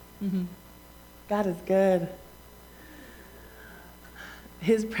Mhm. God is good.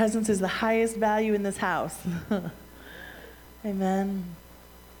 His presence is the highest value in this house. Amen.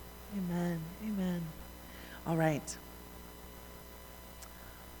 Amen. Amen. All right.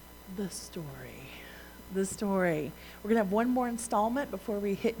 The story. The story. We're going to have one more installment before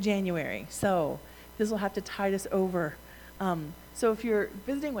we hit January. So this will have to tide us over. So if you're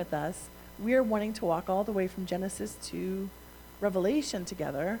visiting with us, we are wanting to walk all the way from Genesis to Revelation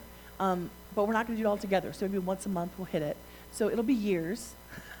together. But we're not going to do it all together. So maybe once a month we'll hit it. So it'll be years.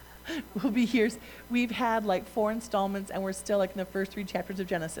 Will be years. We've had like 4 installments, and we're still like in the first 3 chapters of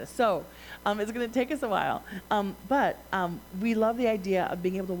Genesis. So it's going to take us a while. But we love the idea of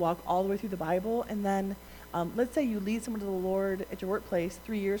being able to walk all the way through the Bible. And then let's say you lead someone to the Lord at your workplace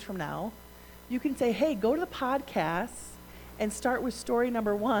 3 years from now. You can say, hey, go to the podcast and start with story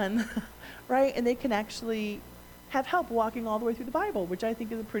number 1, right? And they can actually have help walking all the way through the Bible, which I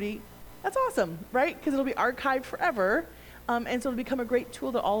think is that's awesome, right? Because it'll be archived forever. And so it'll become a great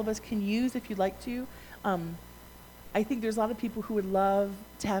tool that all of us can use if you'd like to. I think there's a lot of people who would love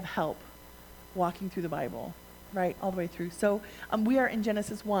to have help walking through the Bible, right, all the way through. So we are in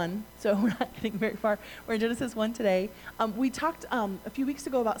Genesis 1, so we're not getting very far. We're in Genesis 1 today. We talked a few weeks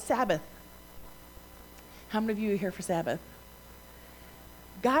ago about Sabbath. How many of you are here for Sabbath?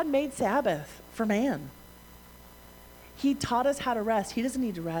 God made Sabbath for man. He taught us how to rest. He doesn't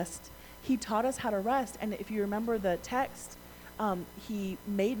need to rest. He taught us how to rest. And if you remember the text, he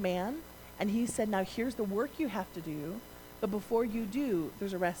made man, and he said, now here's the work you have to do, but before you do,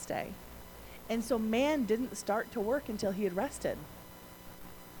 there's a rest day. And so man didn't start to work until he had rested,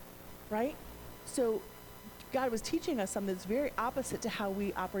 right? So God was teaching us something that's very opposite to how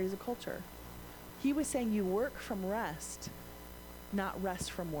we operate as a culture. He was saying you work from rest, not rest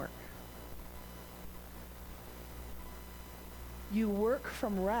from work. You work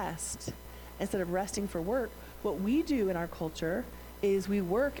from rest instead of resting for work. What we do in our culture is we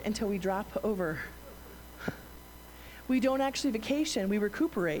work until we drop over. We don't actually vacation, we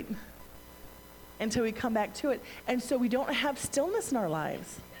recuperate until we come back to it. And so we don't have stillness in our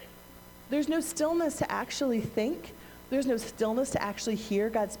lives. There's no stillness to actually think. There's no stillness to actually hear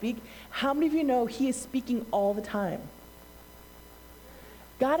God speak. How many of you know he is speaking all the time?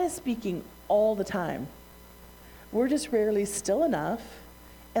 God is speaking all the time. We're just rarely still enough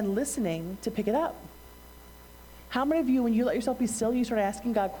and listening to pick it up. How many of you, when you let yourself be still, you start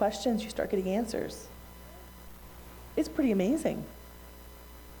asking God questions, you start getting answers? It's pretty amazing.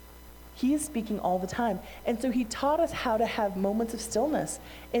 He is speaking all the time. And so he taught us how to have moments of stillness.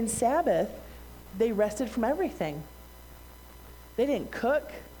 In Sabbath, they rested from everything. They didn't cook.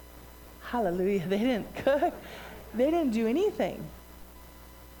 Hallelujah. They didn't cook. They didn't do anything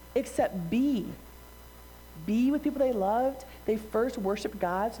except be. Be with people they loved. They first worshiped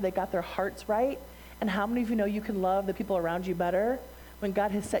God, so they got their hearts right. And how many of you know you can love the people around you better when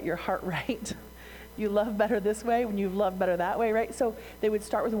God has set your heart right? You love better this way when you love better that way, right? So they would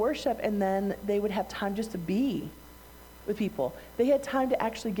start with worship, and then they would have time just to be with people. They had time to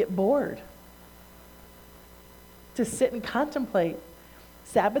actually get bored, to sit and contemplate.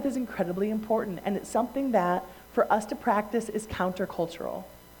 Sabbath is incredibly important, and it's something that for us to practice is countercultural,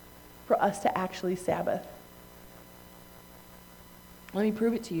 for us to actually Sabbath. Let me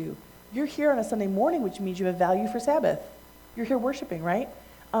prove it to you. You're here on a Sunday morning, which means you have value for Sabbath. You're here worshiping, right?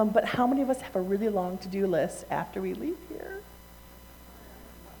 But how many of us have a really long to-do list after we leave here?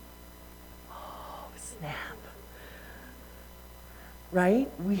 Oh, snap. Right?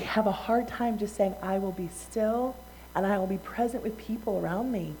 We have a hard time just saying, I will be still and I will be present with people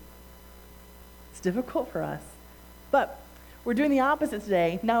around me. It's difficult for us. But we're doing the opposite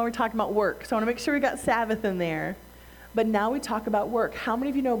today. Now we're talking about work. So I want to make sure we got Sabbath in there. But now we talk about work. How many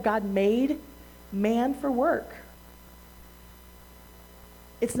of you know God made man for work?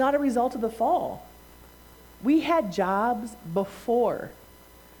 It's not a result of the fall. We had jobs before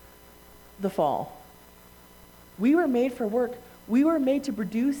the fall. We were made for work. We were made to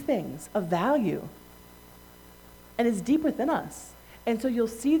produce things of value. And it's deep within us. And so you'll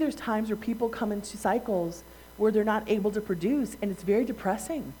see there's times where people come into cycles where they're not able to produce, and it's very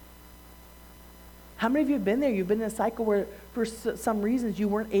depressing. How many of you have been there? You've been in a cycle where for some reasons you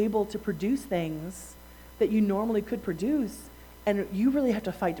weren't able to produce things that you normally could produce, and you really have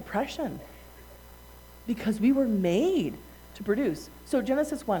to fight depression because we were made to produce. So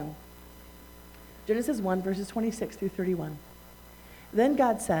Genesis 1 verses 26 through 31. Then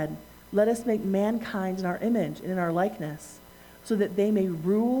God said, let us make mankind in our image and in our likeness, so that they may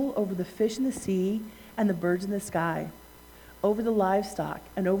rule over the fish in the sea and the birds in the sky, over the livestock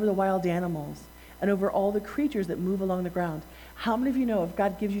and over the wild animals, and over all the creatures that move along the ground. How many of you know if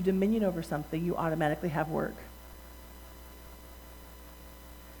God gives you dominion over something, you automatically have work?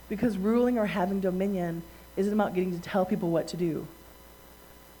 Because ruling or having dominion isn't about getting to tell people what to do.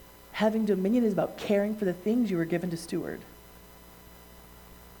 Having dominion is about caring for the things you were given to steward.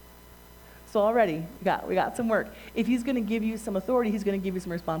 So already, we got some work. If he's going to give you some authority, he's going to give you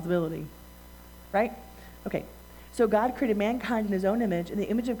some responsibility. Right? Okay. So God created mankind in his own image. In the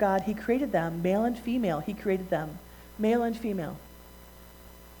image of God, he created them, male and female. He created them, male and female.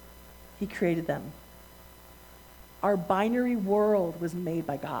 He created them. Our binary world was made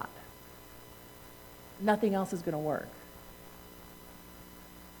by God. Nothing else is going to work.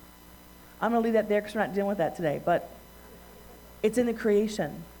 I'm going to leave that there because we're not dealing with that today, but it's in the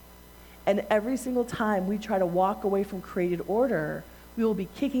creation. And every single time we try to walk away from created order, we will be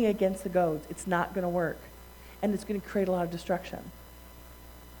kicking against the goads. It's not going to work. And it's going to create a lot of destruction.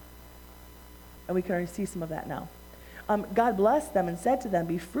 And we can already see some of that now. God blessed them and said to them,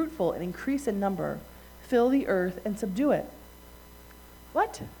 be fruitful and increase in number, fill the earth and subdue it.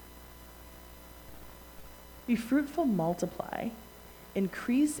 What? Be fruitful, multiply,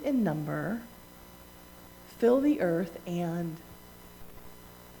 increase in number, fill the earth and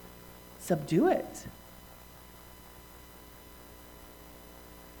subdue it.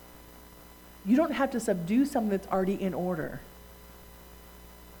 You don't have to subdue something that's already in order.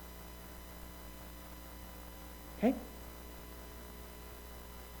 Okay?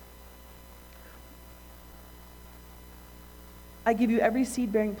 I give you every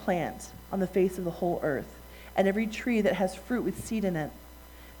seed-bearing plant on the face of the whole earth, and every tree that has fruit with seed in it.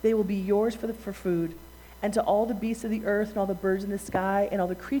 They will be yours for food. And to all the beasts of the earth and all the birds in the sky and all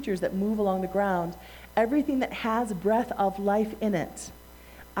the creatures that move along the ground, everything that has breath of life in it,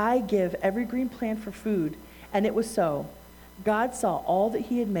 I give every green plant for food. And it was so. God saw all that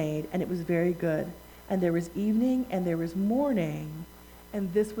he had made, and it was very good. And there was evening and there was morning,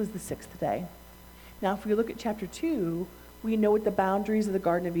 and this was the sixth day. Now, if we look at chapter 2, we know what the boundaries of the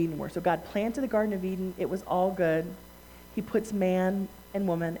Garden of Eden were. So God planted the Garden of Eden. It was all good. He puts man and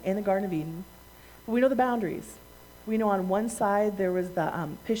woman in the Garden of Eden. But we know the boundaries. We know on one side there was the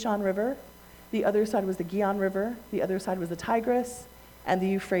Pishon River. The other side was the Gihon River. The other side was the Tigris and the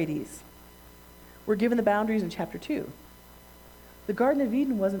Euphrates. We're given the boundaries in chapter 2. The Garden of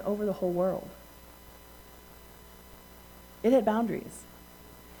Eden wasn't over the whole world. It had boundaries.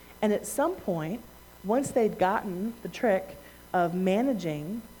 And at some point, once they'd gotten the trick of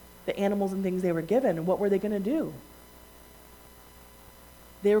managing the animals and things they were given, what were they going to do?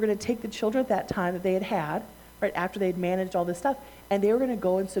 They were going to take the children at that time that they had, right after they'd managed all this stuff, and they were going to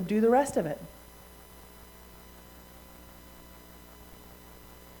go and subdue the rest of it.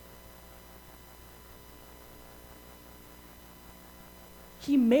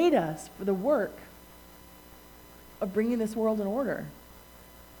 He made us for the work of bringing this world in order.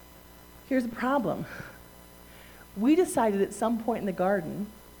 Here's the problem. We decided at some point in the garden,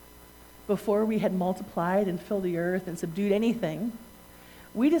 before we had multiplied and filled the earth and subdued anything,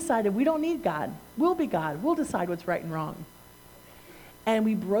 we decided we don't need God. We'll be God. We'll decide what's right and wrong. And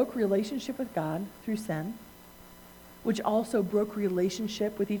we broke relationship with God through sin, which also broke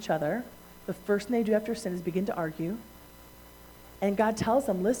relationship with each other. The first thing they do after sin is begin to argue. And God tells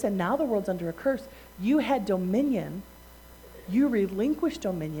them, listen, now the world's under a curse. You had dominion. You relinquished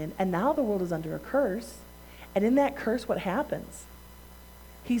dominion, and now the world is under a curse. And in that curse, what happens?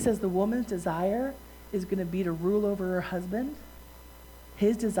 He says the woman's desire is going to be to rule over her husband.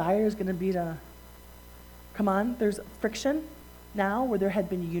 His desire is going to be to, come on, there's friction now where there had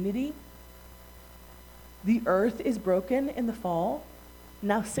been unity. The earth is broken in the fall.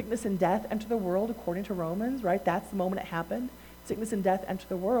 Now sickness and death enter the world according to Romans, right? That's the moment it happened. Sickness and death enter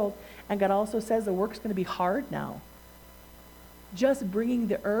the world. And God also says the work's going to be hard now. Just bringing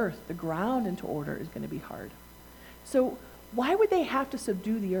the earth, the ground into order is going to be hard. So why would they have to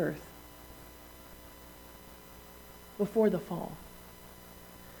subdue the earth before the fall?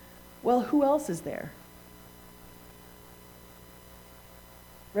 Well, who else is there?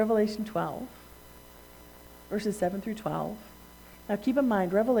 Revelation 12, verses 7 through 12. Now keep in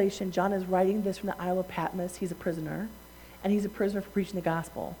mind, Revelation, John is writing this from the Isle of Patmos. He's a prisoner, and he's a prisoner for preaching the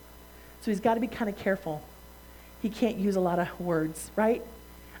gospel. So he's got to be kind of careful. He can't use a lot of words, right?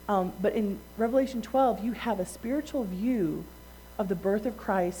 But in Revelation 12, you have a spiritual view of the birth of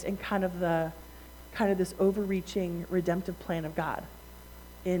Christ and kind of this overreaching redemptive plan of God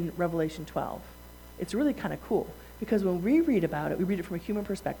in Revelation 12. It's really kind of cool because when we read about it, we read it from a human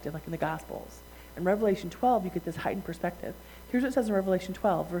perspective, like in the Gospels. In Revelation 12, you get this heightened perspective. Here's what it says in Revelation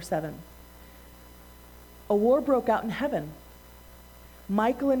 12, verse 7. A war broke out in heaven.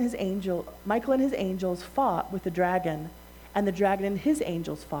 Michael and his angels fought with the dragon, and the dragon and his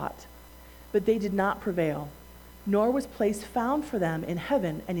angels fought, but they did not prevail, nor was place found for them in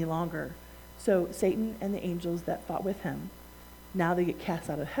heaven any longer. So Satan and the angels that fought with him, now they get cast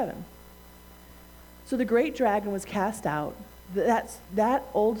out of heaven. So the great dragon was cast out, that's that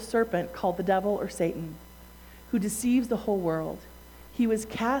old serpent called the devil or Satan, who deceives the whole world. He was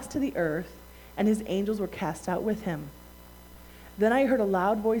cast to the earth, and his angels were cast out with him. Then I heard a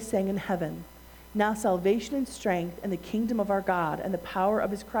loud voice saying in heaven, now salvation and strength and the kingdom of our God and the power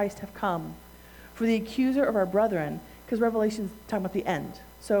of his Christ have come. For the accuser of our brethren, because Revelation's talking about the end.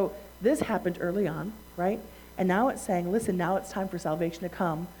 So this happened early on, right? And now it's saying, listen, now it's time for salvation to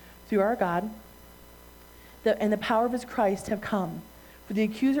come through our God, and the power of his Christ have come. For the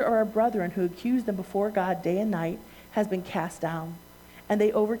accuser of our brethren who accused them before God day and night has been cast down. And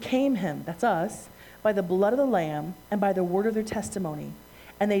they overcame him, that's us, by the blood of the Lamb and by the word of their testimony.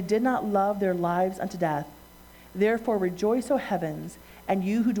 And they did not love their lives unto death. Therefore rejoice, O heavens, and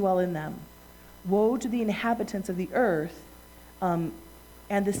you who dwell in them. Woe to the inhabitants of the earth and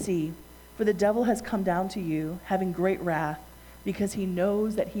the sea, for the devil has come down to you, having great wrath, because he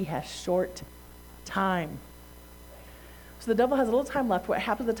knows that he has short time. So the devil has a little time left. What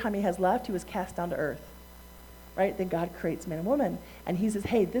happens the time he has left? He was cast down to earth. Right? Then God creates man and woman. And he says,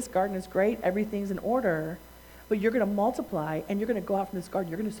 hey, this garden is great. Everything's in order. But you're going to multiply, and you're going to go out from this garden.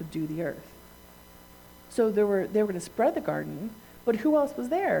 You're going to subdue the earth. So they were going to spread the garden. But who else was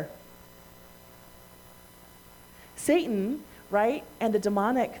there? Satan, right? And the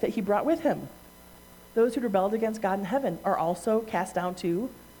demonic that he brought with him. Those who rebelled against God in heaven are also cast down to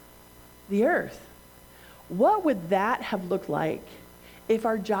the earth. What would that have looked like if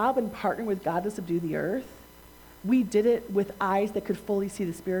our job in partnering with God to subdue the earth, we did it with eyes that could fully see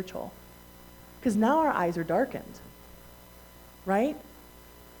the spiritual? Because now our eyes are darkened, right?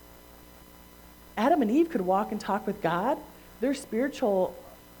 Adam and Eve could walk and talk with God. They're spiritual,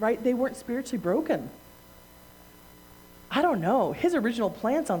 right? They weren't spiritually broken. I don't know. His original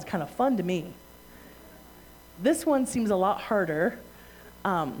plan sounds kind of fun to me. This one seems a lot harder,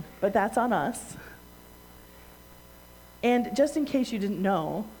 but that's on us. And just in case you didn't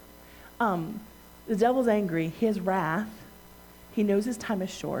know, the devil's angry. He has wrath. He knows his time is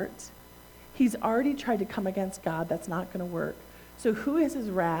short. He's already tried to come against God. That's not going to work. So who is his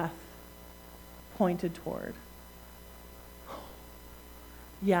wrath pointed toward?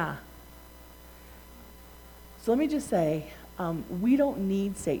 Yeah. So let me just say, we don't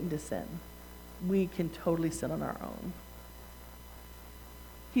need Satan to sin. We can totally sin on our own.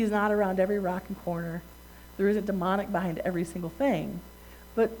 He's not around every rock and corner. There isn't demonic behind every single thing.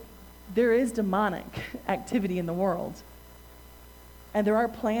 But there is demonic activity in the world. And there are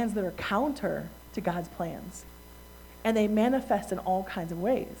plans that are counter to God's plans. And they manifest in all kinds of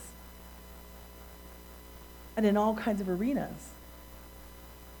ways. And in all kinds of arenas.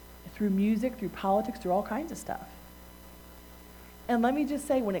 Through music, through politics, through all kinds of stuff. And let me just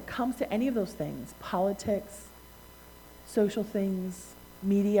say, when it comes to any of those things, politics, social things,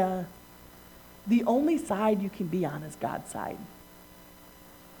 media, the only side you can be on is God's side.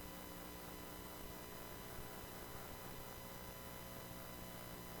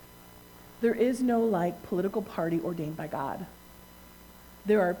 There is no political party ordained by God.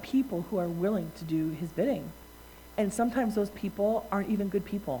 There are people who are willing to do his bidding. And sometimes those people aren't even good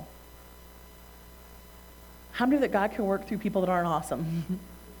people. How many that God can work through people that aren't awesome?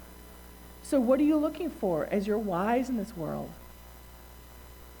 So what are you looking for as you're wise in this world?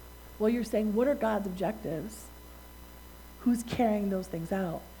 Well, you're saying, what are God's objectives? Who's carrying those things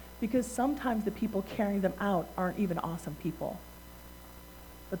out? Because sometimes the people carrying them out aren't even awesome people,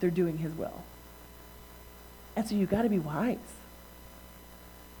 but they're doing his will. And so you got to be wise.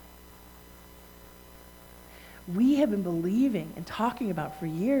 We have been believing and talking about for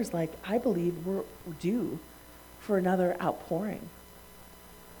years, I believe we're due for another outpouring.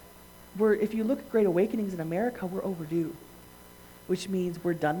 If you look at Great Awakenings in America, we're overdue, which means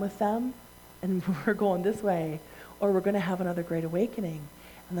we're done with them and we're going this way, or we're going to have another Great Awakening.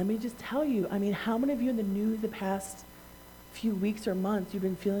 And let me just tell you, how many of you in the news the past few weeks or months, you've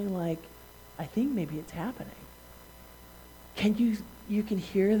been feeling like, I think maybe it's happening? You can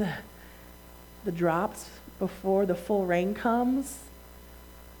hear the drops before the full rain comes?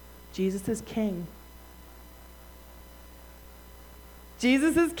 Jesus is king.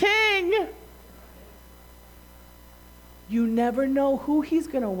 Jesus is king. You never know who he's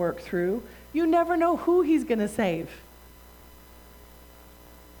going to work through. You never know who he's going to save.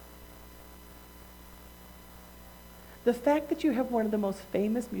 The fact that you have one of the most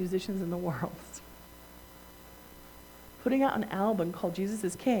famous musicians in the world putting out an album called Jesus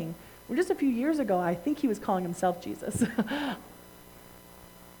is King, Just a few years ago, I think he was calling himself Jesus.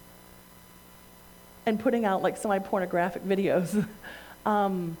 And putting out like semi-pornographic videos.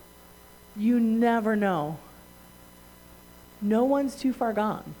 You never know. No one's too far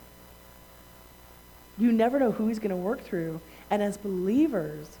gone. You never know who he's going to work through. And as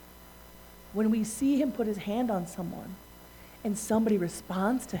believers, when we see him put his hand on someone and somebody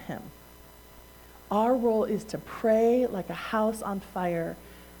responds to him, our role is to pray like a house on fire.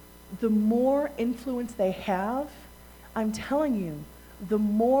 The more influence they have, I'm telling you, the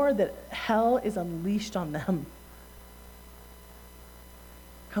more that hell is unleashed on them.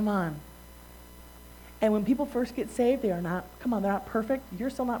 Come on. And when people first get saved, they're not perfect. You're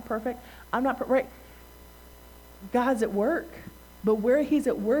still not perfect. I'm not right. God's at work. But where he's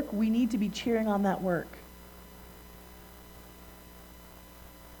at work, we need to be cheering on that work.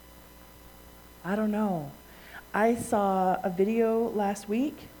 I don't know. I saw a video last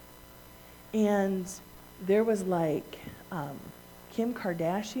week, and there was like Kim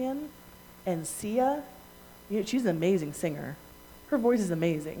Kardashian and Sia. She's an amazing singer. Her voice is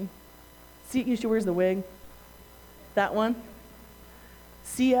amazing. Sia, she wears the wig. That one.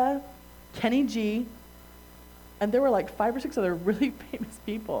 Sia, Kenny G, and there were like 5 or 6 other really famous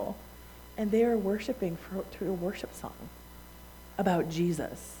people. And they were worshiping to a worship song about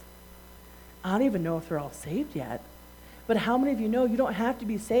Jesus. I don't even know if they're all saved yet. But how many of you know you don't have to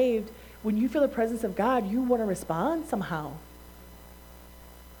be saved? When you feel the presence of God, you want to respond somehow.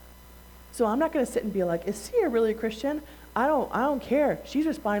 So I'm not going to sit and be like, is Sia really a Christian? I don't care. She's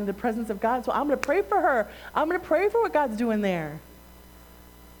responding to the presence of God, so I'm going to pray for her. I'm going to pray for what God's doing there.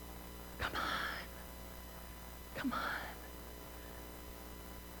 Come on. Come on.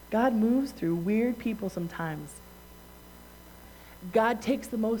 God moves through weird people sometimes. God takes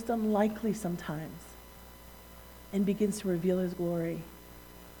the most unlikely sometimes and begins to reveal his glory.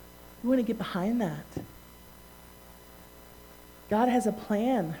 We want to get behind that. God has a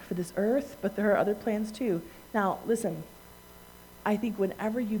plan for this earth, but there are other plans too. Now, listen, I think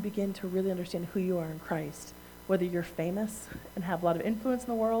whenever you begin to really understand who you are in Christ, whether you're famous and have a lot of influence in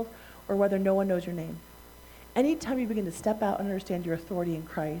the world, or whether no one knows your name, anytime you begin to step out and understand your authority in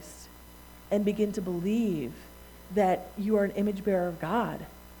Christ and begin to believe that you are an image bearer of God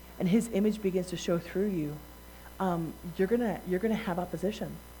and his image begins to show through you, you're gonna have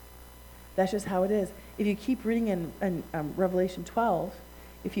opposition. That's just how it is. If you keep reading in Revelation 12,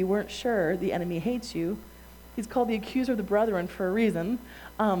 if you weren't sure, the enemy hates you. He's called the accuser of the brethren for a reason.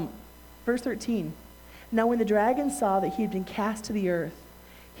 Verse 13. Now when the dragon saw that he had been cast to the earth,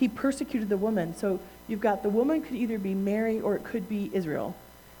 he persecuted the woman. So you've got the woman could either be Mary or it could be Israel.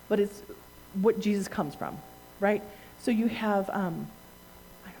 But it's what Jesus comes from, right? So you have,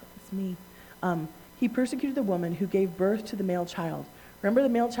 it's me. He persecuted the woman who gave birth to the male child. Remember the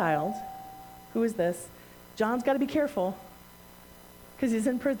male child? Who is this? John's got to be careful because he's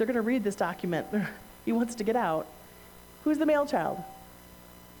in prison. They're going to read this document. He wants to get out. Who's the male child?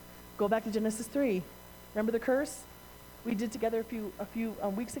 Go back to Genesis 3. Remember the curse we did together a few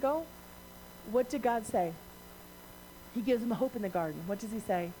weeks ago? What did God say? He gives him hope in the garden. What does he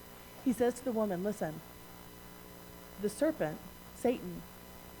say? He says to the woman, listen, the serpent, Satan,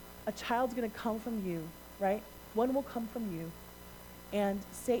 a child's going to come from you, right? One will come from you, and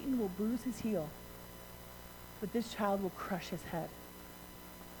Satan will bruise his heel, but this child will crush his head.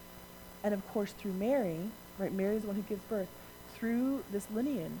 And of course, through Mary, right? Mary's the one who gives birth. Through this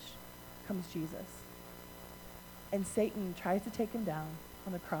lineage comes Jesus. And Satan tries to take him down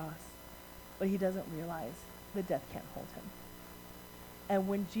on the cross, but he doesn't realize that death can't hold him. And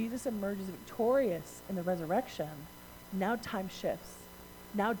when Jesus emerges victorious in the resurrection, now time shifts.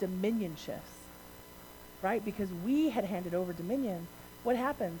 Now dominion shifts, right? Because we had handed over dominion. What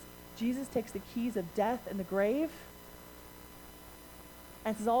happens? Jesus takes the keys of death and the grave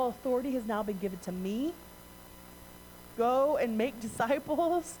and says, all authority has now been given to me. Go and make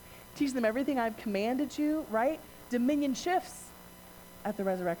disciples. Teach them everything I've commanded you, right? Dominion shifts at the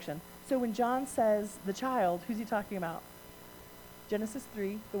resurrection. So when John says the child, who's he talking about? Genesis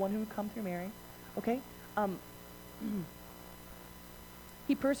 3, the one who would come through Mary. Okay?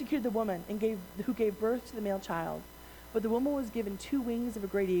 He persecuted the woman who gave birth to the male child. But the woman was given 2 wings of a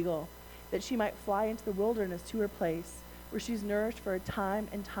great eagle, that she might fly into the wilderness to her place, where she's nourished for a time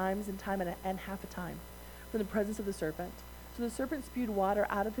and times and time and half a time from the presence of the serpent. So the serpent spewed water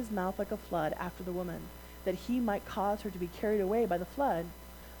out of his mouth like a flood after the woman, that he might cause her to be carried away by the flood.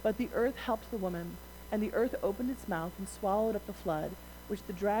 But the earth helped the woman, and the earth opened its mouth and swallowed up the flood, which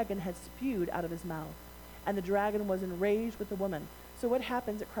the dragon had spewed out of his mouth. And the dragon was enraged with the woman. So what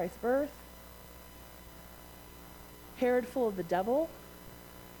happens at Christ's birth? Herod, full of the devil,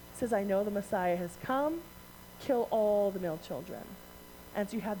 says, I know the Messiah has come, kill all the male children. And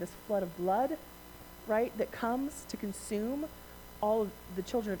so you have this flood of blood, right, that comes to consume all of the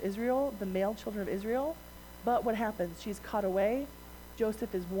children of Israel, the male children of Israel. But what happens? She's caught away.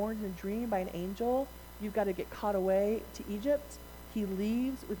 Joseph is warned in a dream by an angel, you've got to get caught away to Egypt. He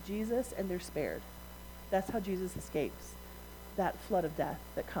leaves with Jesus, and they're spared. That's how Jesus escapes that flood of death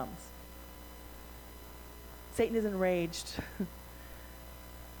that comes. Satan is enraged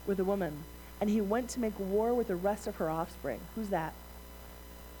with a woman, and he went to make war with the rest of her offspring. Who's that?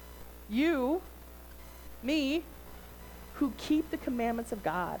 You, me, who keep the commandments of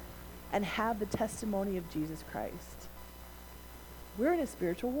God and have the testimony of Jesus Christ. We're in a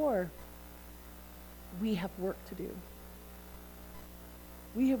spiritual war. We have work to do.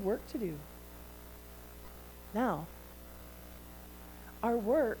 We have work to do. Now, our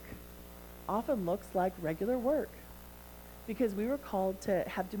work often looks like regular work because we were called to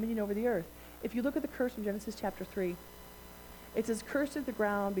have dominion over the earth. If you look at the curse in Genesis chapter 3, it says, cursed is the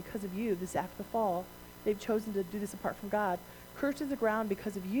ground because of you. This is after the fall. They've chosen to do this apart from God. Cursed is the ground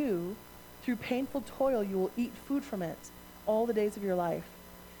because of you. Through painful toil, you will eat food from it all the days of your life.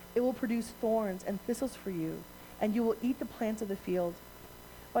 It will produce thorns and thistles for you, and you will eat the plants of the field.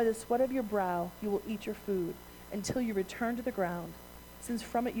 By the sweat of your brow, you will eat your food until you return to the ground, since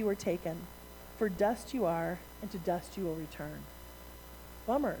from it you were taken. For dust you are, and to dust you will return.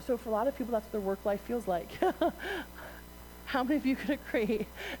 Bummer. So for a lot of people, that's what their work life feels like. How many of you can agree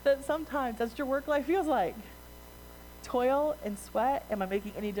that sometimes that's what your work life feels like? Toil and sweat, am I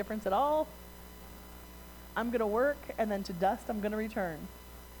making any difference at all? I'm going to work, and then to dust, I'm going to return.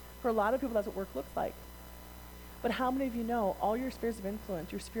 For a lot of people, that's what work looks like. But how many of you know all your spheres of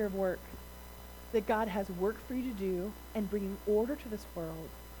influence, your sphere of work, that God has work for you to do and bringing order to this world,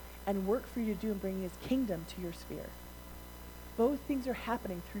 and work for you to do and bringing his kingdom to your sphere? Both things are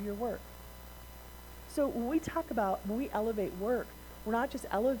happening through your work. So when we elevate work, we're not just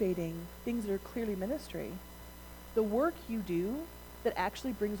elevating things that are clearly ministry. The work you do that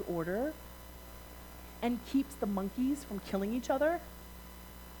actually brings order and keeps the monkeys from killing each other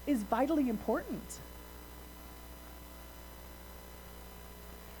is vitally important.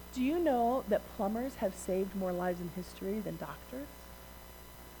 Do you know that plumbers have saved more lives in history than doctors?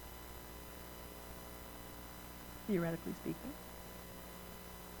 Theoretically speaking.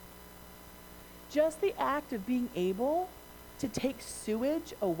 Just the act of being able to take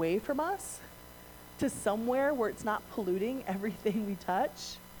sewage away from us to somewhere where it's not polluting everything we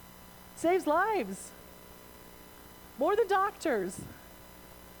touch saves lives. More than doctors.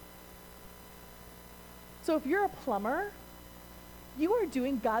 So if you're a plumber, you are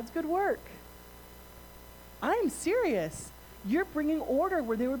doing God's good work. I'm serious. You're bringing order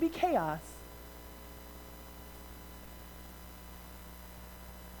where there would be chaos.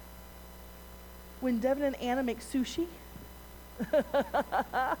 When Devin and Anna make sushi,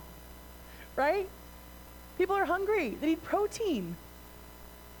 right? People are hungry. They need protein.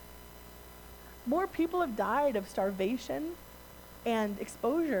 More people have died of starvation and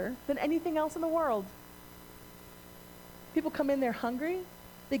exposure than anything else in the world. People come in there hungry.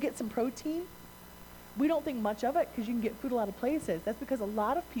 They get some protein. We don't think much of it because you can get food a lot of places. That's because a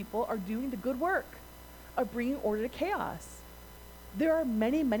lot of people are doing the good work of bringing order to chaos. There are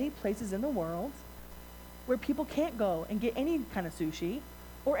many, many places in the world where people can't go and get any kind of sushi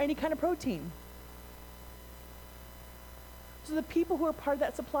or any kind of protein. So the people who are part of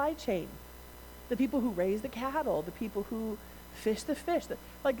that supply chain, the people who raise the cattle, the people who fish the fish,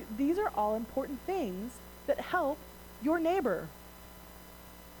 these are all important things that help your neighbor.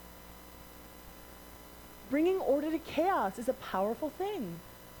 Bringing order to chaos is a powerful thing.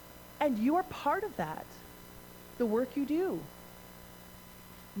 And you are part of that, the work you do.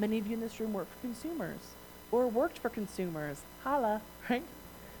 Many of you in this room work for consumers or worked for consumers. Holla, right?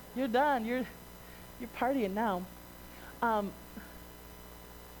 You're done. You're partying now.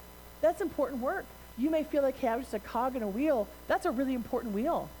 That's important work. You may feel like, hey, I'm just a cog in a wheel. That's a really important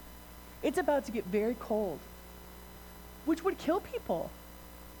wheel. It's about to get very cold, which would kill people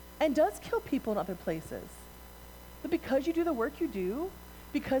and does kill people in other places. But because you do the work you do,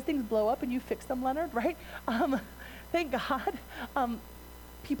 because things blow up and you fix them, Leonard, right? Thank God,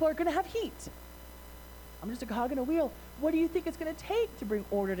 people are going to have heat. I'm just a cog in a wheel. What do you think it's going to take to bring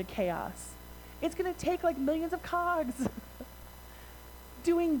order to chaos? It's going to take like millions of cogs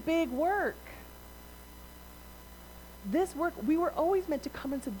doing big work. This work, we were always meant to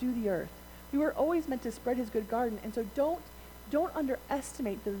come and subdue the earth. We were always meant to spread his good garden. And so don't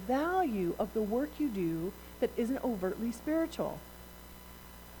underestimate the value of the work you do that isn't overtly spiritual.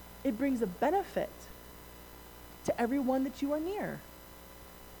 It brings a benefit to everyone that you are near.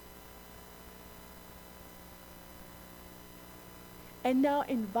 And now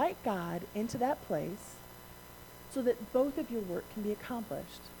invite God into that place so that both of your work can be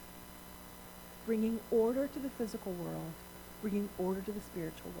accomplished. Bringing order to the physical world, bringing order to the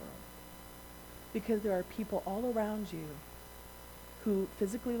spiritual world. Because there are people all around you who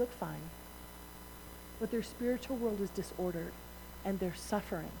physically look fine, but their spiritual world is disordered and they're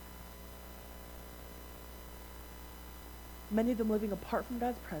suffering. Many of them living apart from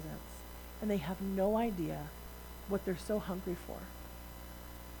God's presence, and they have no idea what they're so hungry for.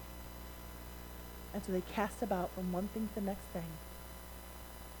 And so they cast about from one thing to the next thing,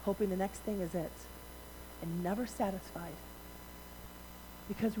 hoping the next thing is it, and never satisfied,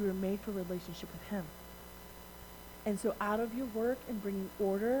 because we were made for relationship with him. And so out of your work and bringing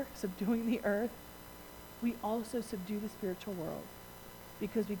order, subduing the earth, we also subdue the spiritual world,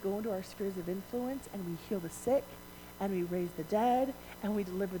 because we go into our spheres of influence and we heal the sick, and we raise the dead, and we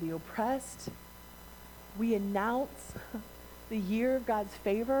deliver the oppressed. We announce the year of God's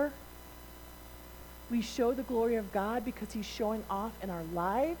favor. We show the glory of God because he's showing off in our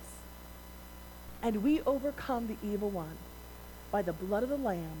lives. And we overcome the evil one by the blood of the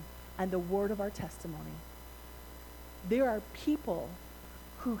Lamb and the word of our testimony. There are people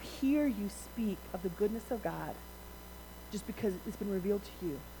who hear you speak of the goodness of God just because it's been revealed to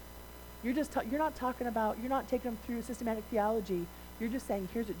you. You're not taking them through systematic theology. You're just saying,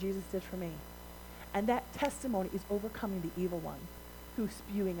 here's what Jesus did for me. And that testimony is overcoming the evil one who's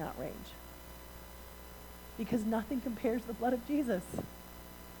spewing outrage. Because nothing compares to the blood of Jesus.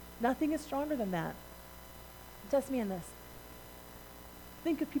 Nothing is stronger than that. Test me in this.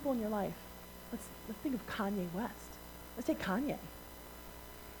 Think of people in your life. Let's think of Kanye West. Let's take Kanye.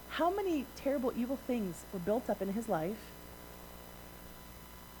 How many terrible, evil things were built up in his life?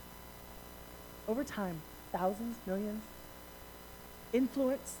 Over time, thousands, millions.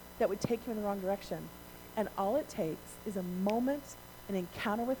 Influence that would take him in the wrong direction. And all it takes is a moment, an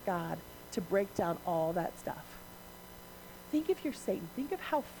encounter with God to break down all that stuff. Think if you're Satan. Think of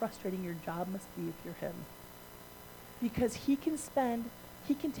how frustrating your job must be if you're him. Because he can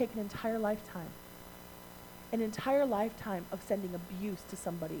take an entire lifetime of sending abuse to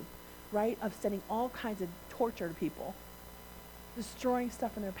somebody, right? Of sending all kinds of torture to people, destroying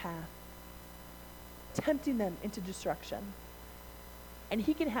stuff in their path, tempting them into destruction. And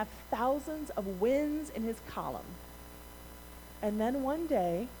he can have thousands of wins in his column. And then one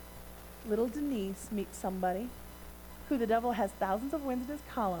day, little Denise meets somebody who the devil has thousands of wins in his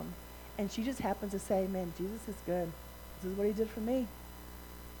column, and she just happens to say, man, Jesus is good. This is what he did for me.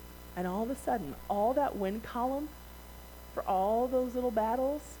 And all of a sudden, all that win column for all those little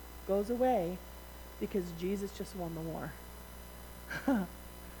battles goes away because Jesus just won the war.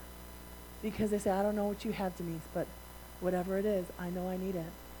 Because they say, I don't know what you have, Denise, but whatever it is, I know I need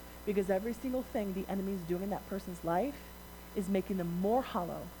it. Because every single thing the enemy is doing in that person's life is making them more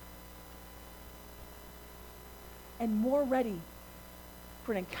hollow and more ready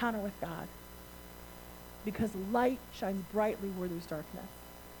for an encounter with God. Because light shines brightly where there's darkness.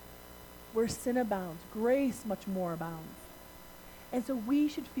 Where sin abounds, grace much more abounds. And so we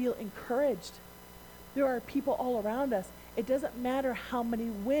should feel encouraged. There are people all around us. It doesn't matter how many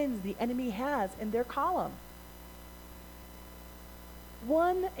wins the enemy has in their column.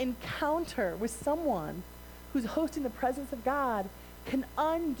 One encounter with someone who's hosting the presence of God can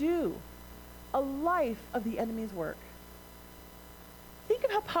undo a life of the enemy's work. Think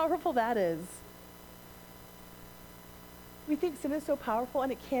of how powerful that is. We think sin is so powerful,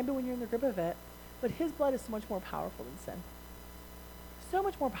 and it can be when you're in the grip of it, but his blood is so much more powerful than sin. So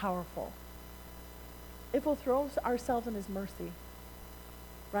much more powerful. If we'll throw ourselves in his mercy,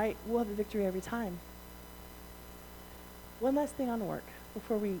 right, we'll have the victory every time. One last thing on work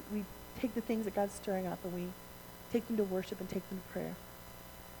before we take the things that God's stirring up and we take them to worship and take them to prayer.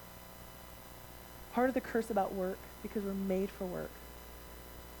 Part of the curse about work, because we're made for work,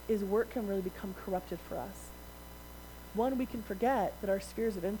 is work can really become corrupted for us. One, we can forget that our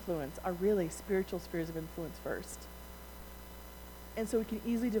spheres of influence are really spiritual spheres of influence first. And so we can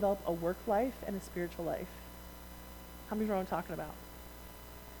easily develop a work life and a spiritual life. How many know what I'm talking about?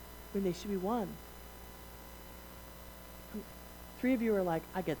 When they should be one. 3 of you are like,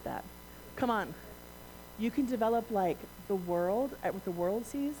 I get that. Come on. You can develop like the world, what the world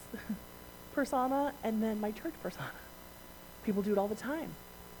sees persona, and then my church persona. People do it all the time.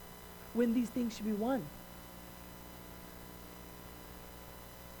 When these things should be one.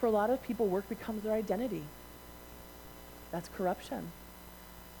 For a lot of people, work becomes their identity. That's corruption.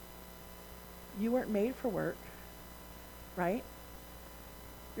 You weren't made for work, right?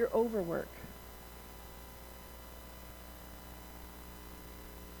 You're overwork.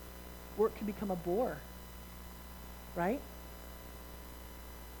 Work can become a bore, right?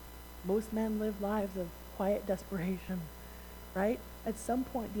 Most men live lives of quiet desperation, right? At some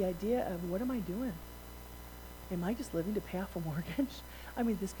point, the idea of what am I doing? Am I just living to pay off a mortgage? I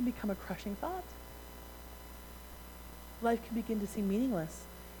mean, this can become a crushing thought. Life can begin to seem meaningless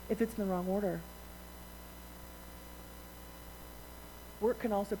if it's in the wrong order. Work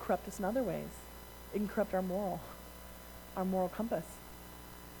can also corrupt us in other ways. It can corrupt our moral compass.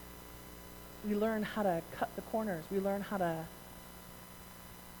 We learn how to cut the corners. We learn how to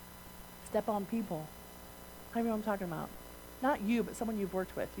step on people. How do you know what I'm talking about? Not you, but someone you've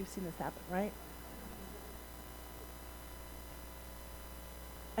worked with. You've seen this happen, right?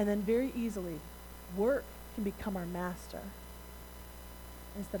 And then very easily, work can become our master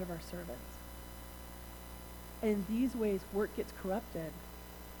instead of our servant. And in these ways, work gets corrupted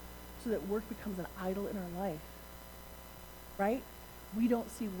so that work becomes an idol in our life, right? We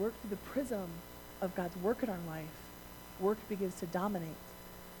don't see work through the prism of God's work in our life. Work begins to dominate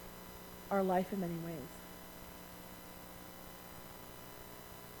our life in many ways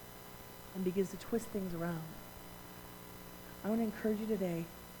and begins to twist things around. I want to encourage you today.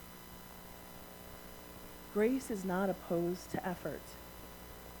 Grace is not opposed to effort,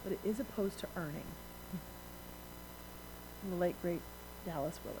 but it is opposed to earning. From the late, great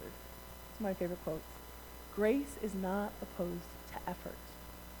Dallas Willard. It's my favorite quotes. Grace is not opposed to effort,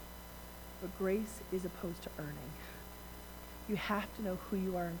 but grace is opposed to earning. You have to know who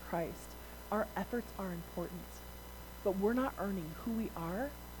you are in Christ. Our efforts are important, but we're not earning who we are,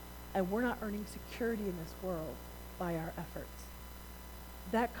 and we're not earning security in this world by our efforts.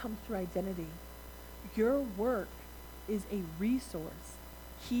 That comes through identity. Your work is a resource.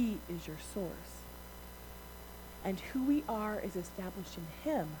 He is your source. And who we are is established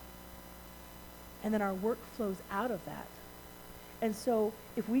in Him. And then our work flows out of that. And so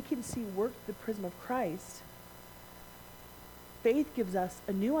if we can see work through the prism of Christ, faith gives us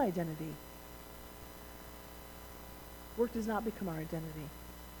a new identity. Work does not become our identity.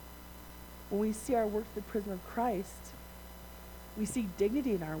 When we see our work through the prism of Christ, we see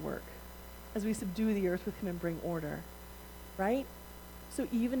dignity in our work as we subdue the earth with Him and bring order, right? So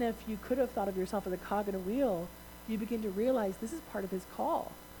even if you could have thought of yourself as a cog in a wheel, you begin to realize this is part of His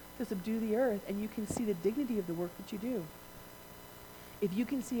call, to subdue the earth, and you can see the dignity of the work that you do. If you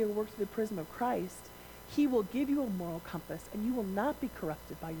can see your work through the prism of Christ, He will give you a moral compass, and you will not be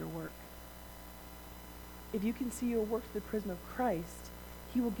corrupted by your work. If you can see your work through the prism of Christ,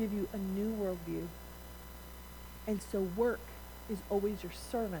 He will give you a new worldview. And so work is always your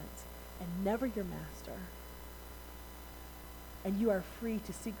servant and never your master. And you are free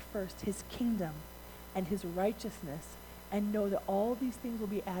to seek first His kingdom and His righteousness, and know that all these things will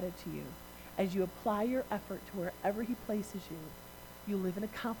be added to you. As you apply your effort to wherever He places you, you live in a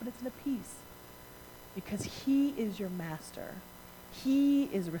confidence and a peace, because He is your master. He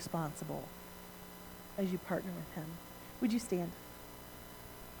is responsible as you partner with Him. Would you stand?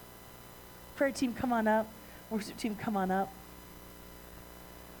 Prayer team, come on up. Worship team, come on up.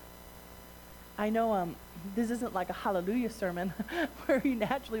 I know this isn't like a hallelujah sermon where you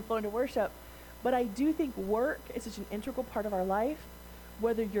naturally flow into worship, but I do think work is such an integral part of our life.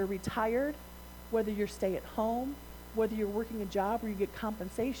 Whether you're retired, whether you're stay at home, whether you're working a job where you get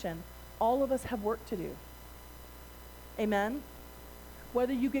compensation, all of us have work to do. Amen?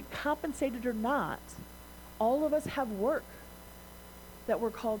 Whether you get compensated or not, all of us have work that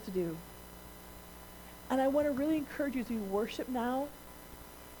we're called to do. And I want to really encourage you as we worship now,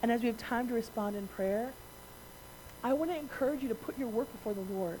 and as we have time to respond in prayer, I want to encourage you to put your work before the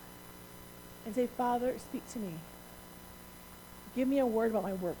Lord and say, Father, speak to me. Give me a word about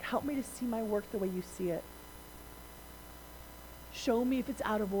my work. Help me to see my work the way you see it. Show me if it's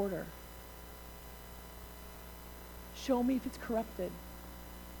out of order. Show me if it's corrupted.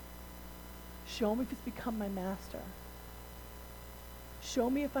 Show me if it's become my master.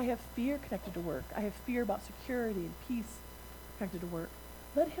 Show me if I have fear connected to work. I have fear about security and peace connected to work.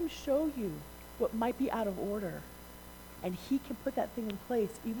 Let Him show you what might be out of order. And He can put that thing in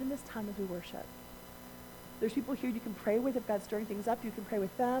place even in this time as we worship. There's people here you can pray with. If God's stirring things up, you can pray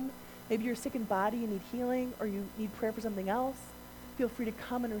with them. Maybe you're sick in body, you need healing, or you need prayer for something else. Feel free to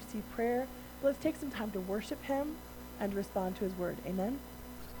come and receive prayer. But let's take some time to worship Him and respond to His word. Amen?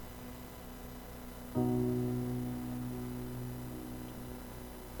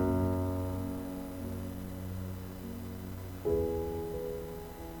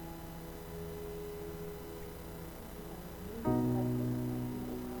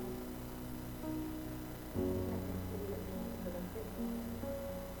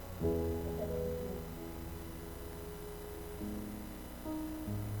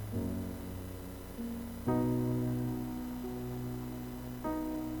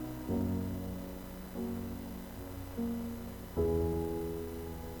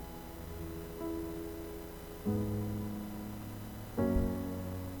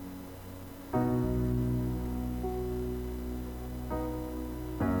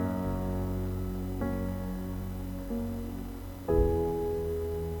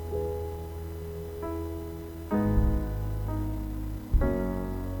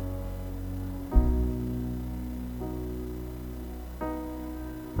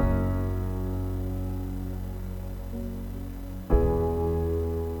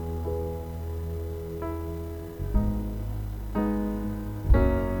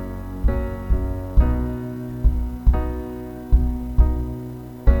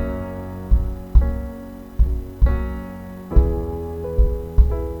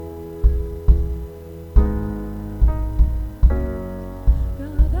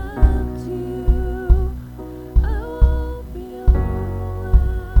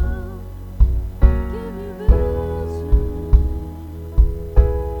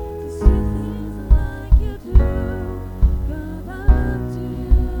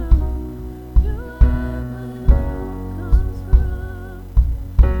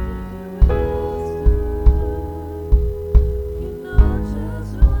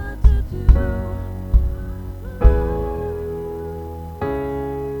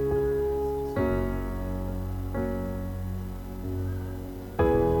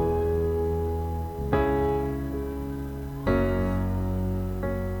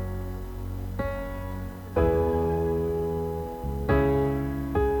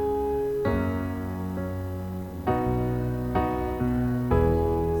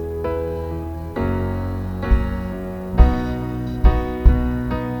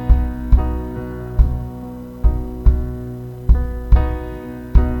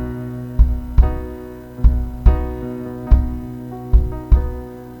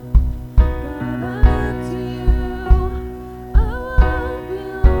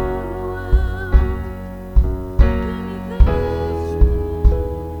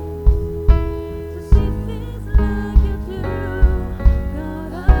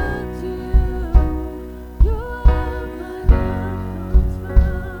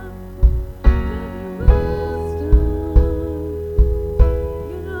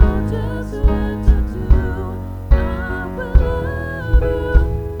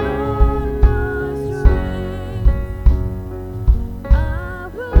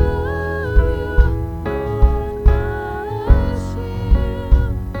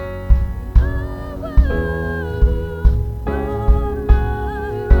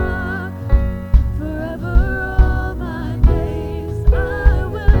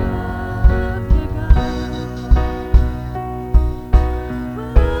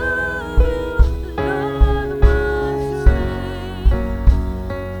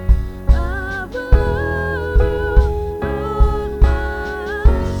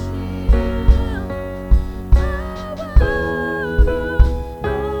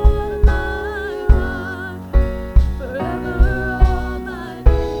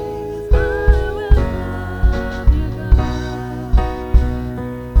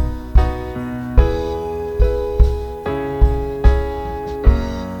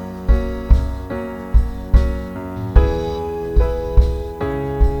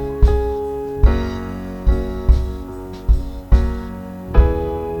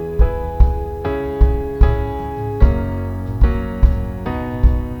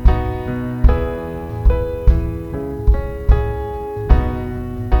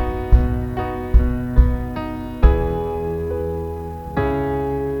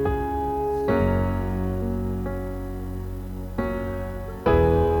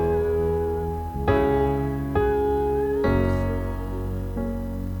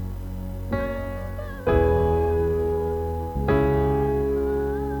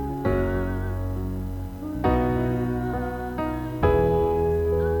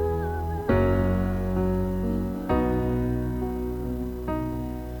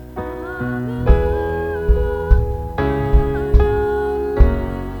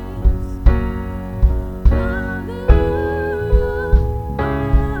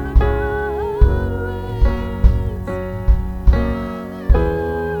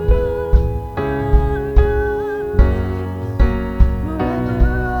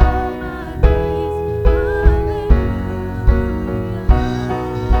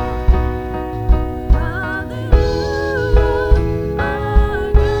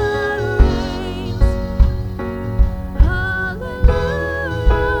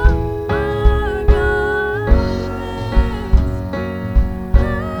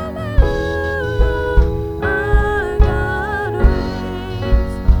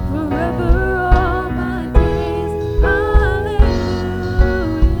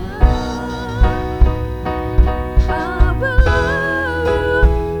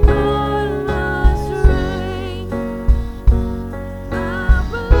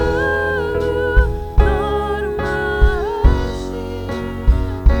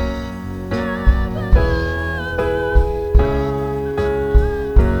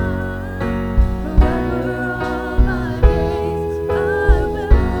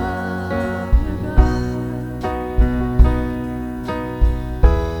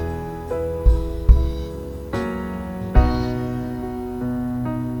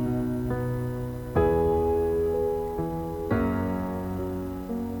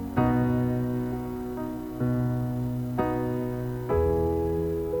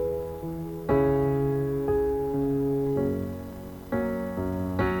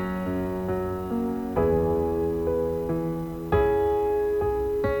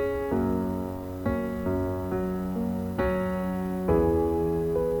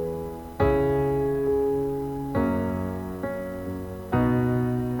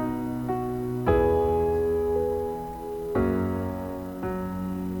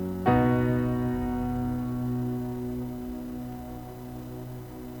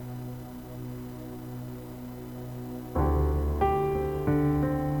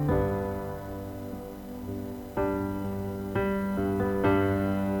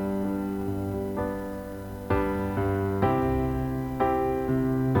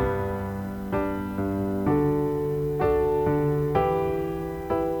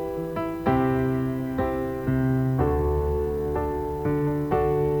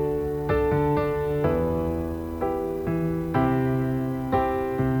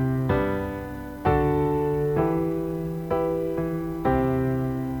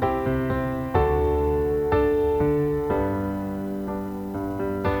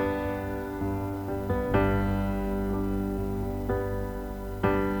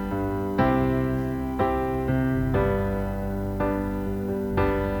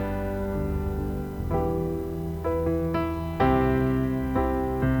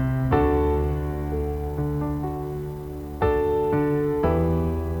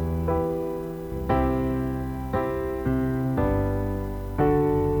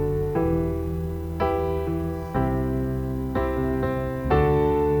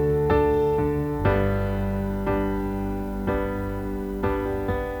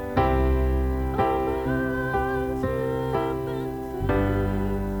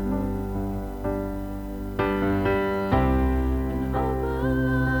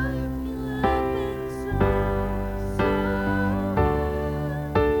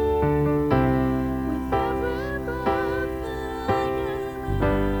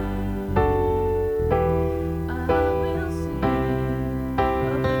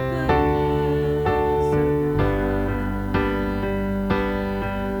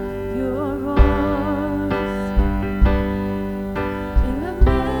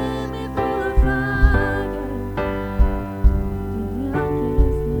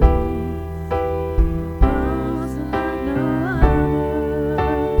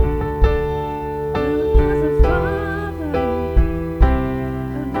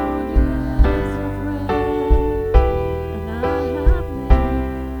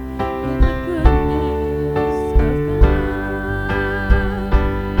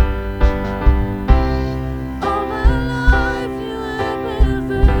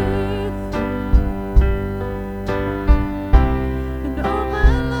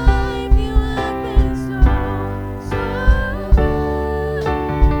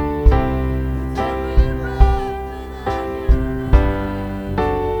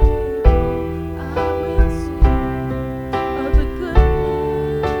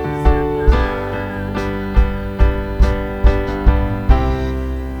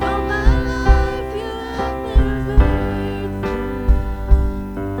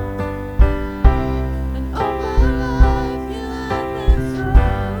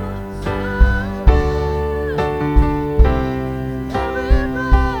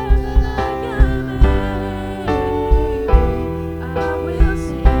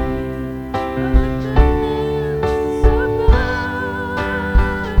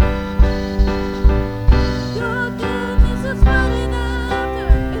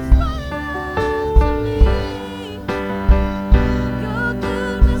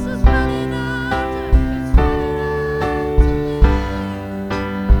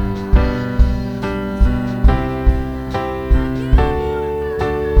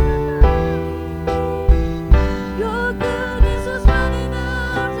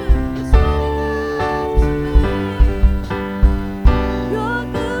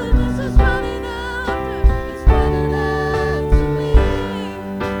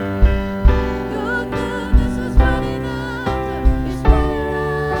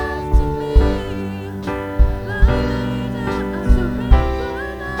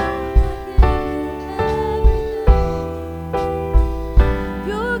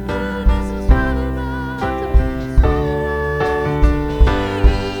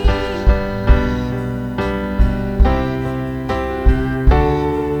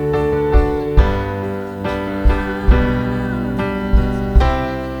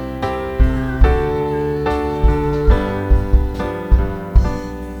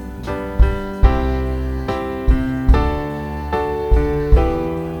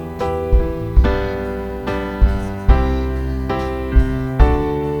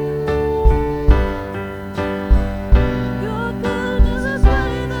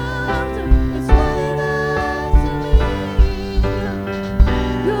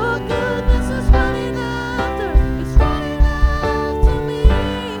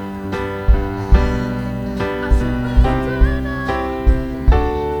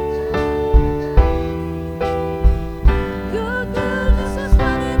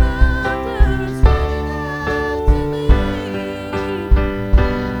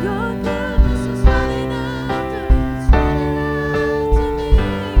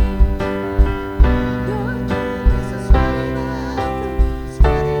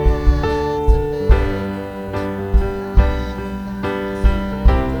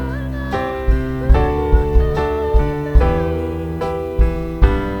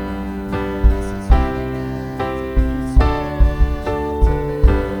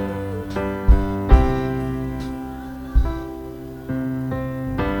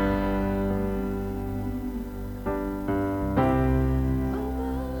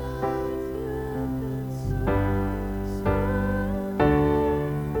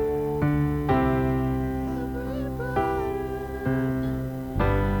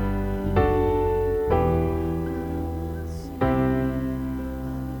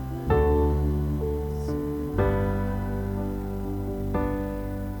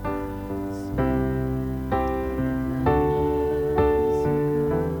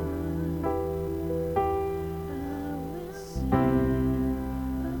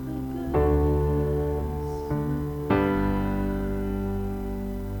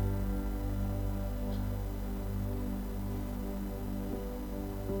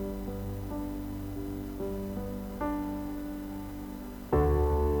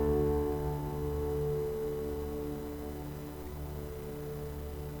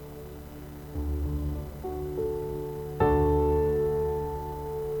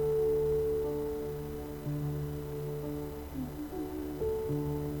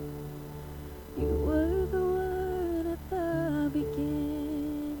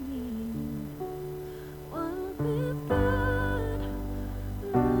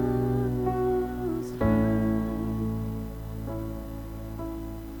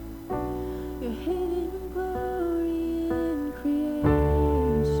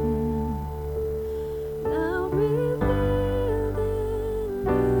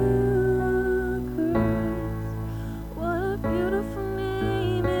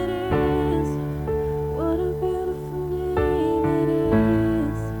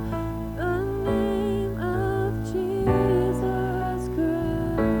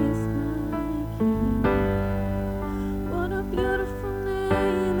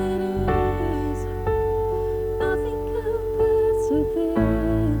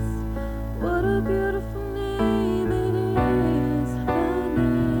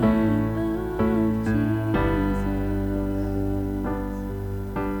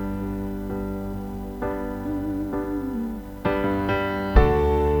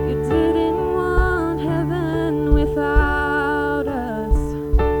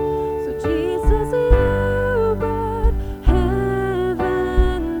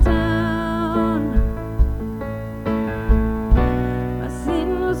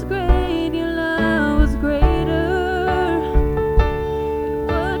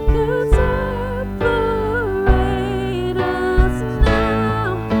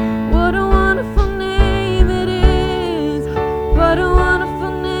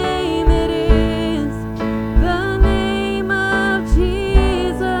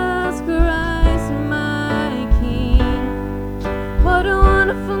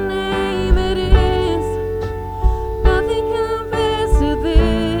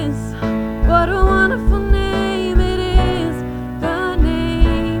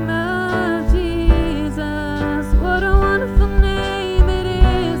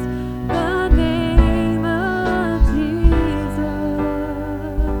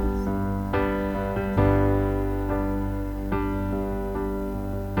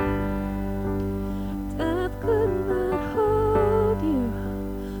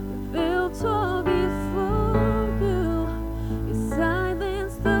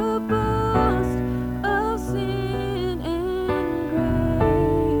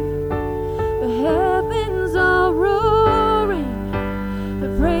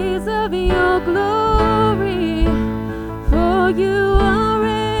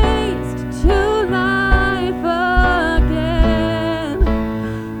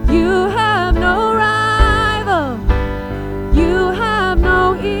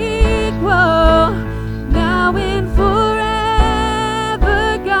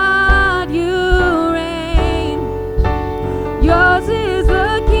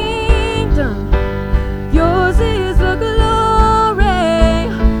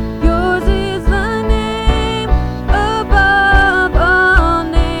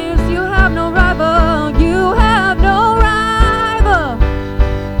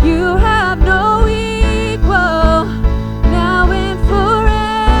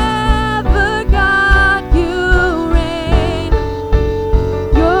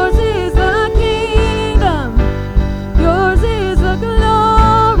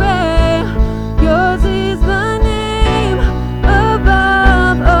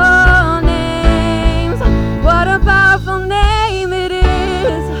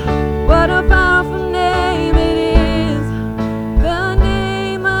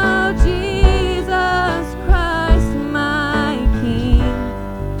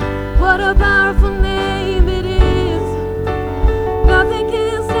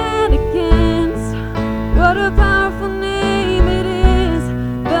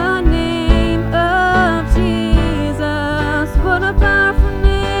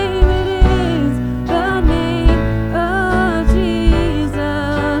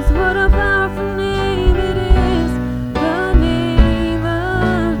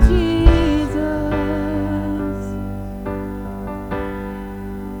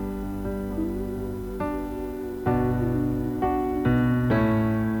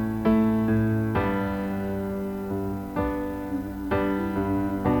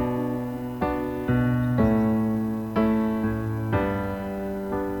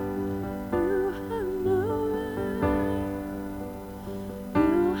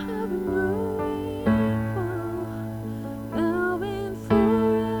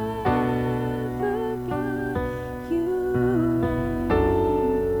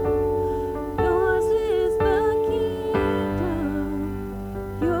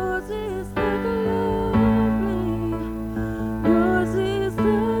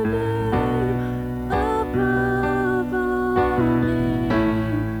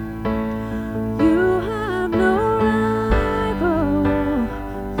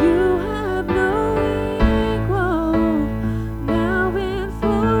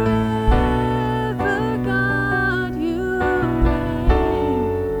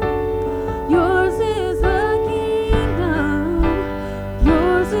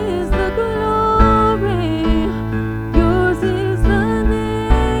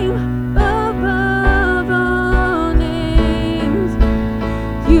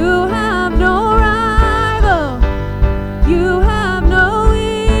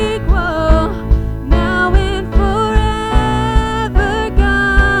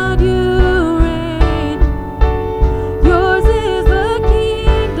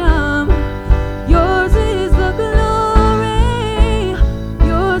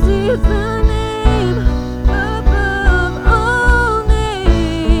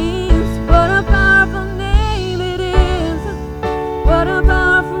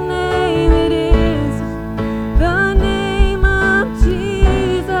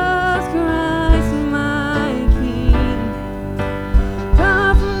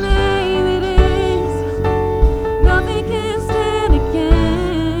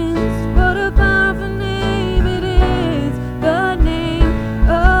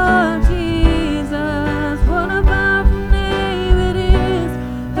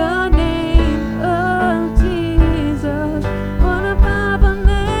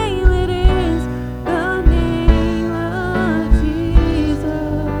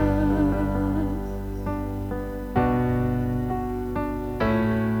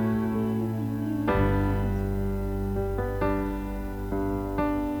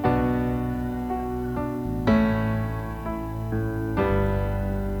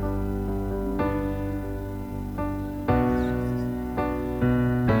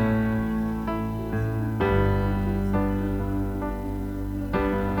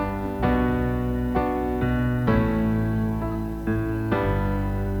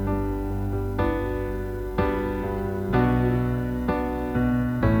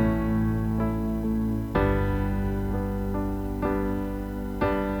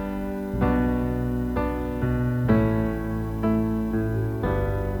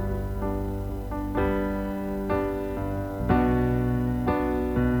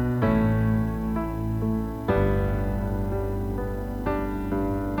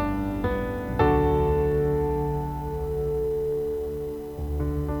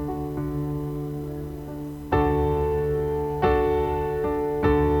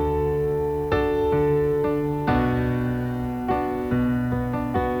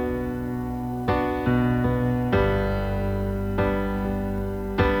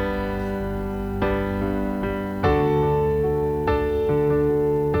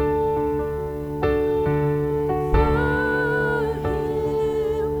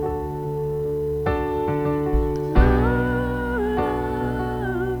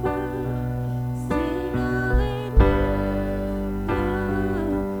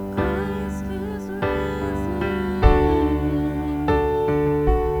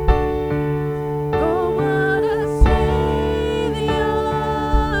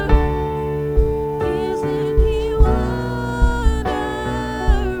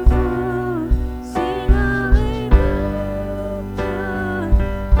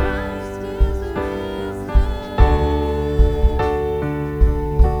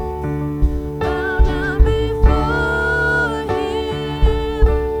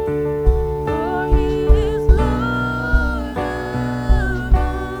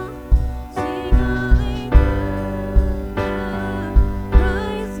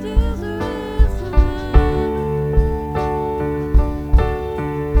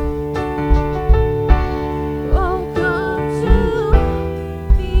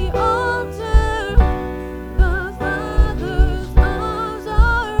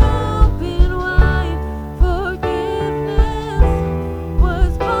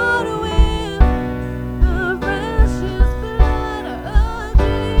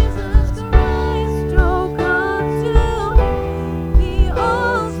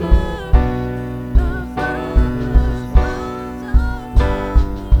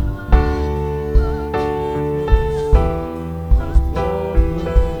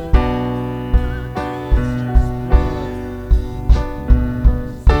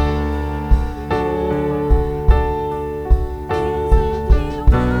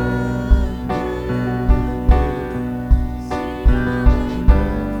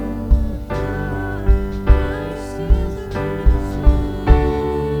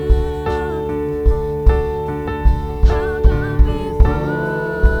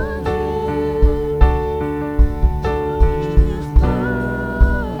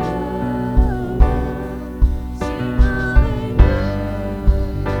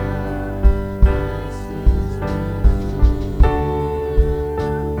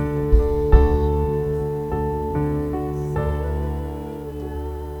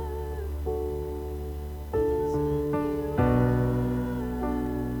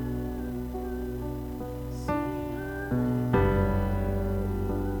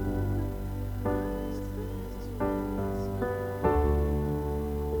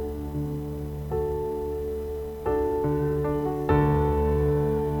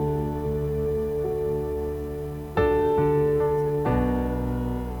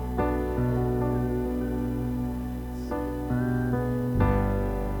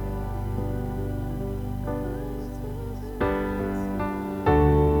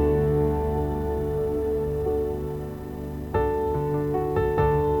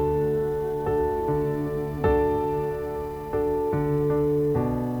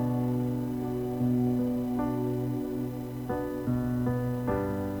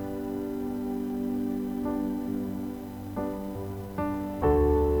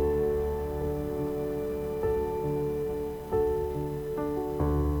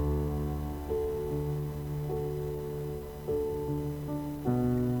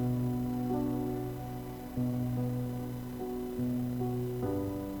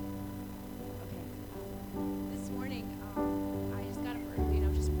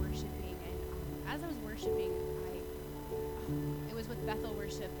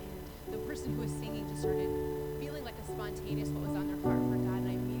 worship, and the person who was singing just started feeling like a spontaneous what was on their heart for God, and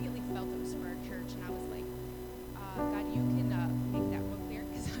I immediately felt it was for our church, and I was like, God, you can make that real clear,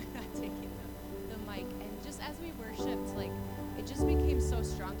 because I'm not taking the mic. And just as we worshiped, like, it just became so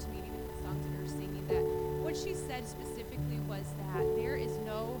strong to me, even the songs we were singing, that what she said specifically was that there's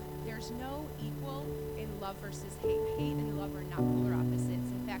no equal in love versus hate. Hate and love are not polar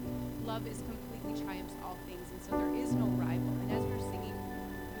opposites. In fact, love is completely triumphs all things, and so there is no rival. And as we were singing,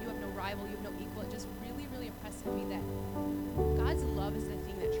 you have no rival, you have no equal, it just really, really impressed me that God's love is the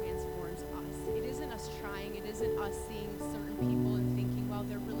thing that transforms us. It isn't us trying, it isn't us seeing certain people and thinking, well,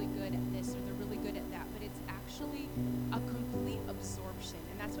 they're really good at this or they're really good at that, but it's actually a complete absorption.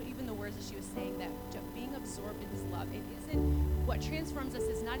 And that's what even the words that she was saying, that being absorbed in his love, it isn't, what transforms us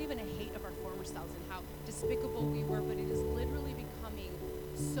is not even a hate of our former selves and how despicable we were, but it is literally becoming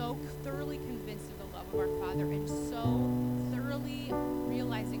so thoroughly convinced of the love of our Father and so thoroughly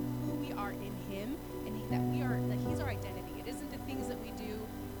realizing who we are in him, and that he's our identity. It isn't the things that we do,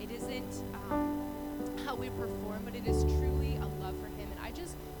 it isn't how we perform, but it is truly a love for him. And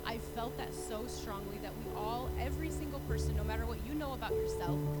I felt that so strongly, that we all, every single person, no matter what you know about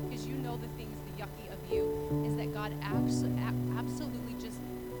yourself, because you know the things, the yucky of you, is that God absolutely just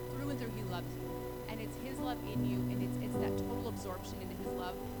through and through, he loves you. And it's his love in you, and it's that total absorption into his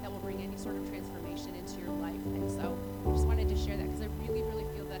love that will bring any sort of transformation into your life. And so I just wanted to share that, because I really, really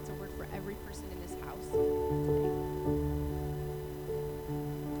feel that's a word for every person in this house today.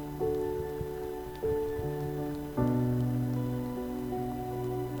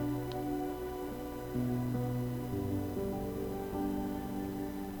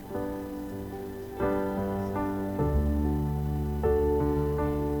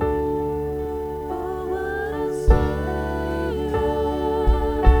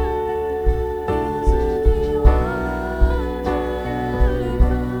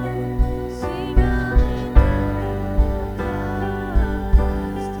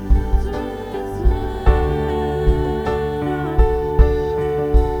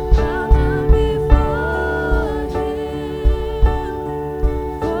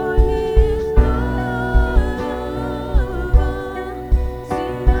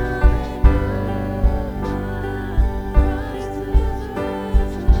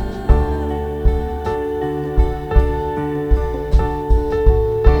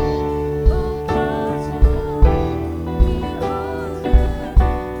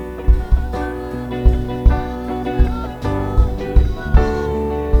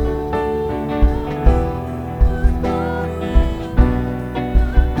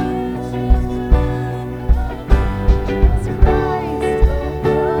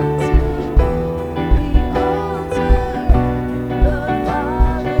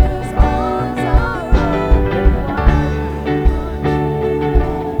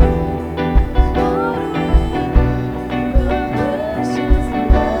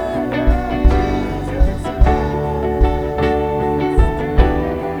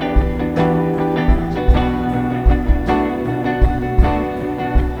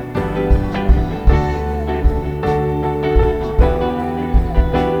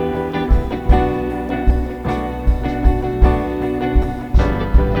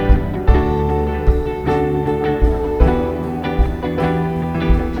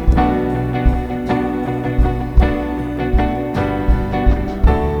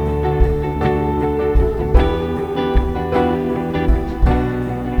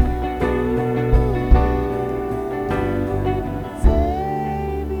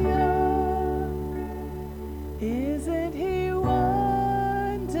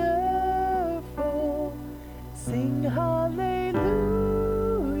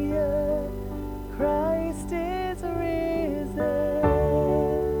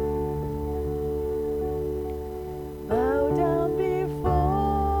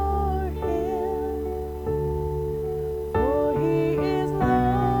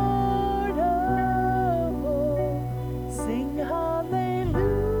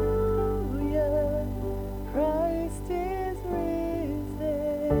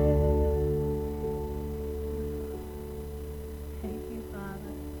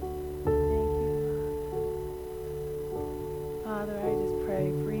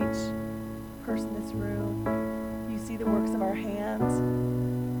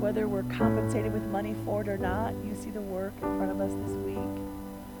 Whether we're compensated with money for it or not, you see the work in front of us this week.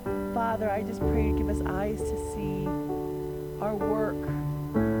 Father, I just pray to give us eyes to see our work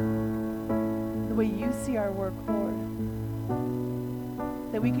the way you see our work, Lord.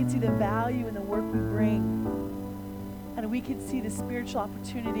 That we can see the value in the work we bring, and we can see the spiritual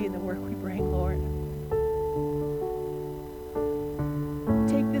opportunity in the work we bring, Lord.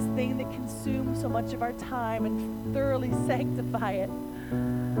 so much of our time and thoroughly sanctify it.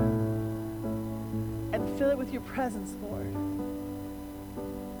 And fill it with your presence, Lord.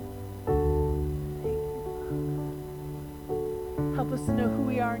 Thank you, Father. Help us to know who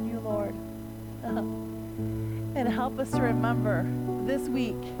we are in you, Lord. And help us to remember this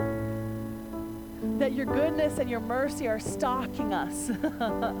week that your goodness and your mercy are stalking us.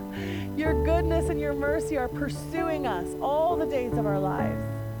 Your goodness and your mercy are pursuing us all the days of our lives.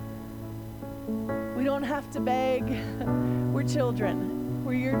 We don't have to beg. We're children.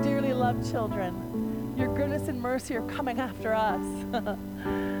 We're your dearly loved children. Your goodness and mercy are coming after us.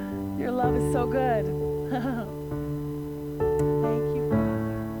 Your love is so good. Thank you, Father.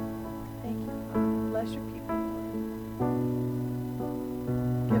 Thank you, Father. Bless your people.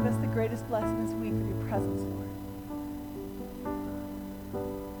 Give us the greatest blessing this week with your presence, Lord.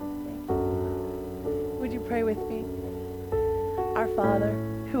 Thank you. Would you pray with me? Our Father,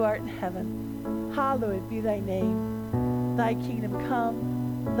 who art in heaven, hallowed be thy name. Thy kingdom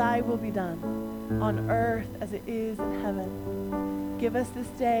come, thy will be done, on earth as it is in heaven. Give us this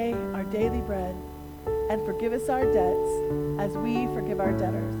day our daily bread, and forgive us our debts as we forgive our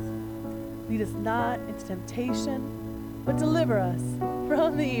debtors. Lead us not into temptation, but deliver us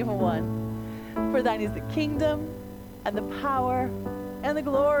from the evil one. For thine is the kingdom, and the power, and the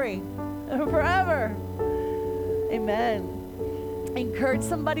glory, forever. Amen. Encourage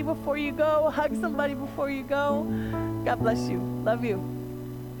somebody before you go. Hug somebody before you go. God bless you. Love you.